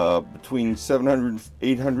between $700 and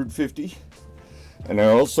 $850, and I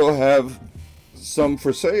also have some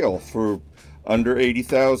for sale for under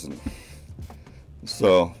 $80,000.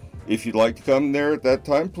 So if you'd like to come there at that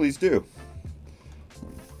time, please do.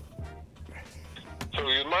 So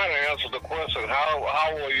you might answer the question: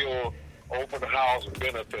 How will your open house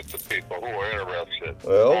benefit the people who are interested?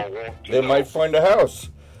 Well, they might find a house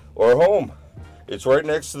or a home. It's right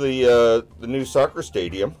next to the new soccer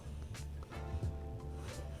stadium,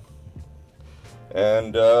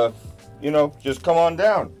 and just come on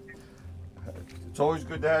down. It's always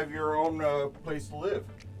good to have your own place to live.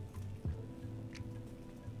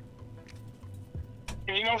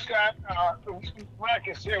 Scott, I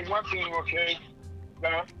can say one thing, okay.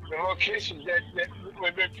 The locations that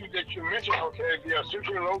you mentioned, okay, they are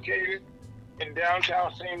centrally located in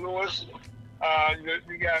downtown St. Louis.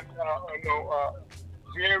 You got a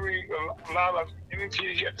lot of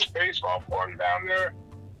amenities. You got the baseball park down there.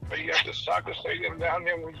 You got the soccer stadium down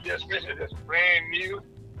there. We just mentioned it's brand new,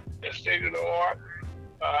 it's state of the art.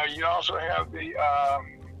 You also have the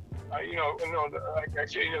like I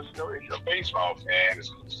say, if you're a baseball fan, the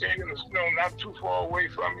stadium is not too far away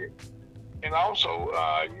from you. And also,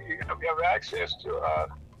 you have access to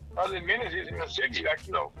other amenities in the city, like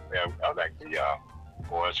like the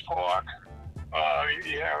Forest Park.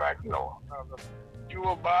 You have the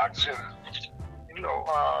Jewel Box, and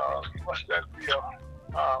what's that? The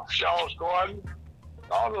Shaw's Garden.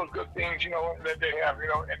 All those good things, that they have,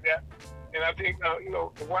 and that. And I think,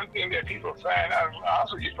 the one thing that people find out,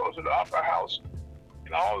 also you go to the Opera House,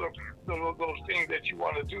 and all those things that you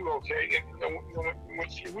want to do, okay? And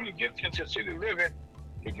when you get into city living,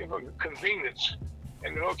 you get convenience.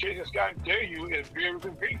 And the location Scott tell you is very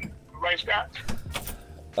convenient. Right, Scott?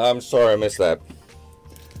 I'm sorry, I missed that.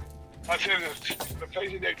 I said the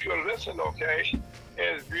places that you're listening, okay,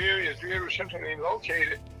 is very centrally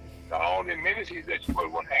located. All the amenities that you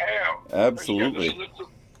would want to have. Absolutely.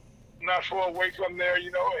 Not far away from there,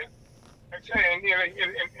 and I'm saying,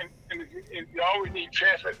 and you always need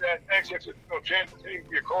transport, that access to transportation,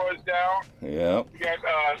 your cars down. Yeah. You got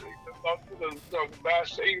the bus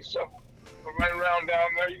station stuff right around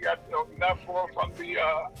down there. You got not far from the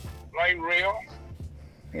light rail.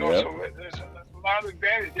 So there's a lot of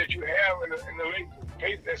advantage that you have in the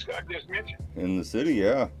place that Scott just mentioned. In the city,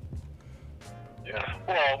 yeah. Yeah.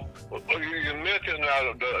 Well, you mentioned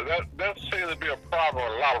that seems to be a problem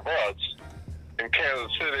with a lot of us in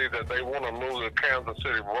Kansas City, that they want to move the Kansas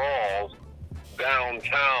City Royals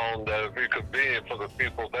downtown, that would be convenient for the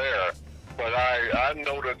people there. But I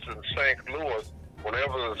noticed in St. Louis,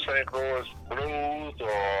 whenever the St. Louis Blues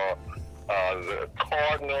or the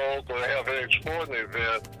Cardinals or they have any sporting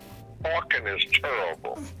event, parking is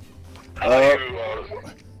terrible.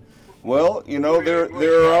 Well,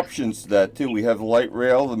 there are options to that too. We have the light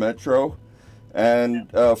rail, the metro, and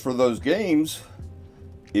for those games,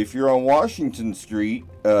 if you're on Washington Street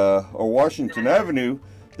or Washington Avenue,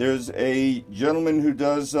 there's a gentleman who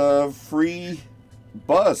does free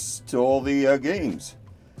bus to all the games.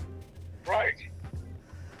 Right.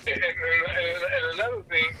 And another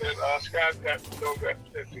thing that Scott, that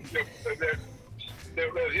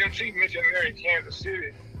MC mentioned there in Kansas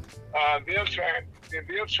City, they're trying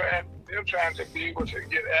to be able to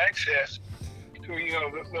get access to,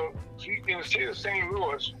 in the city of St.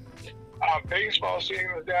 Louis, our baseball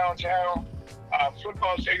stadium is downtown, our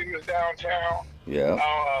football stadium is downtown, yeah,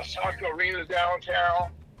 our soccer arena is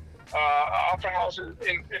downtown, opera houses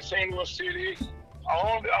in St. Louis City.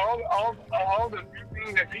 All the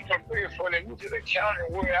things that people pay for, they move to the county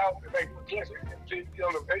way out. Like the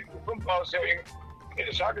baseball football stadium in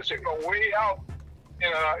the soccer stadium way out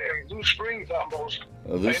in Blue Springs almost.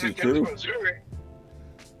 This is true. Missouri,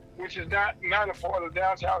 which is not a part of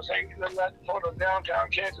downtown not part of downtown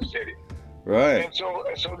Kansas City. Right. And so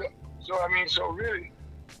really,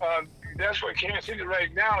 that's what Kansas City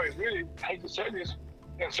right now is really. I hate to say this,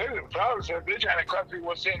 and say this proudly, so they're trying to copy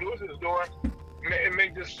what St. Louis is doing and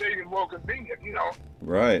make this stadium more convenient,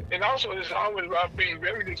 Right. And also, it's always about being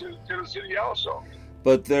revenue to the city also.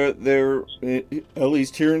 But there, at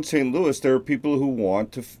least here in St. Louis, there are people who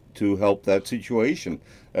want to help that situation.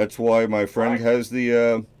 That's why my friend has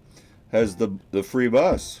the free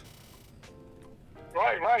bus.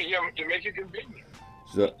 Right. Yeah, to make it convenient.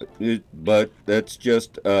 So, but that's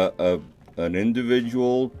just an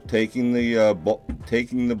individual taking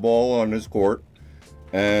the ball on his court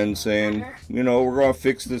and saying, we're going to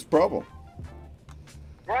fix this problem.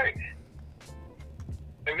 Right.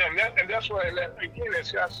 And that's why, again, as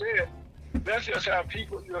Scott said, that's just how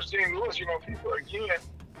people, St. Louis, people again,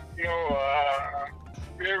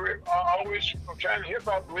 they're always trying to help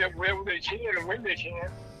out wherever they can and when they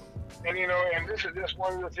can. And, and this is just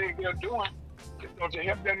one of the things they're doing to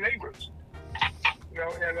help their neighbors.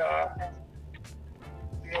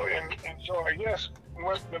 And so I guess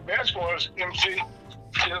what the best was, MC, is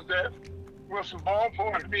that with the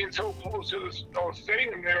ballpark being so close to the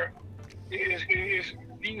stadium there, is easy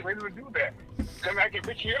way to do that. Come back and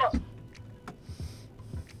pick you up.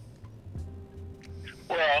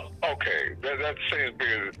 Well, okay, that seems to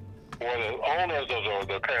be the owners of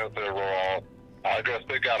the Kansas City Royals. I guess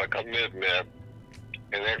they got a commitment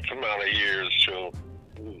in X amount of years to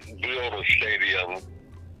build a stadium in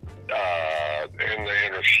the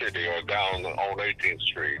inner city or down on 18th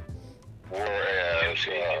Street. Whereas,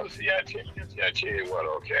 I tell you what,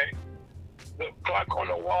 okay? The clock on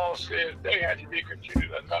the wall says they had to be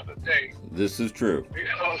continued another day. This is true.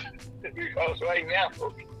 Because right now,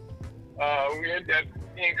 we're at that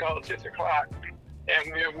thing called 6 o'clock,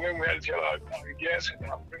 and when we had to tell our guests and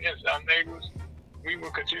our friends, our neighbors, we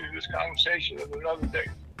will continue this conversation another day.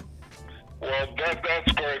 Well,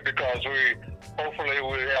 that's great because we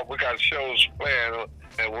got shows planned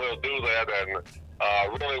and we'll do that, and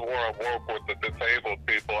really want to work with the disabled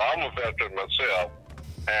people. I'm a veteran myself,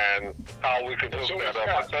 and how we can hook that up.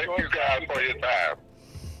 But thank you guys for your time.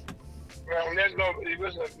 Well, that's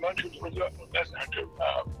not true.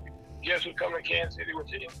 Guess who's coming to Kansas City with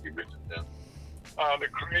the MC Richardson? The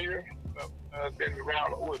creator has been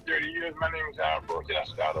around over 30 years. My name is Aaron Brooks. I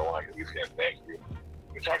started on. We said thank you.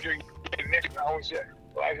 We talk to you next time. We said,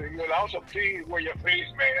 you'll also please wear your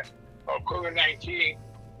face mask or COVID-19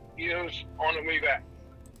 is on the way back.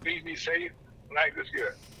 Please be safe. Life is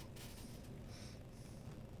good.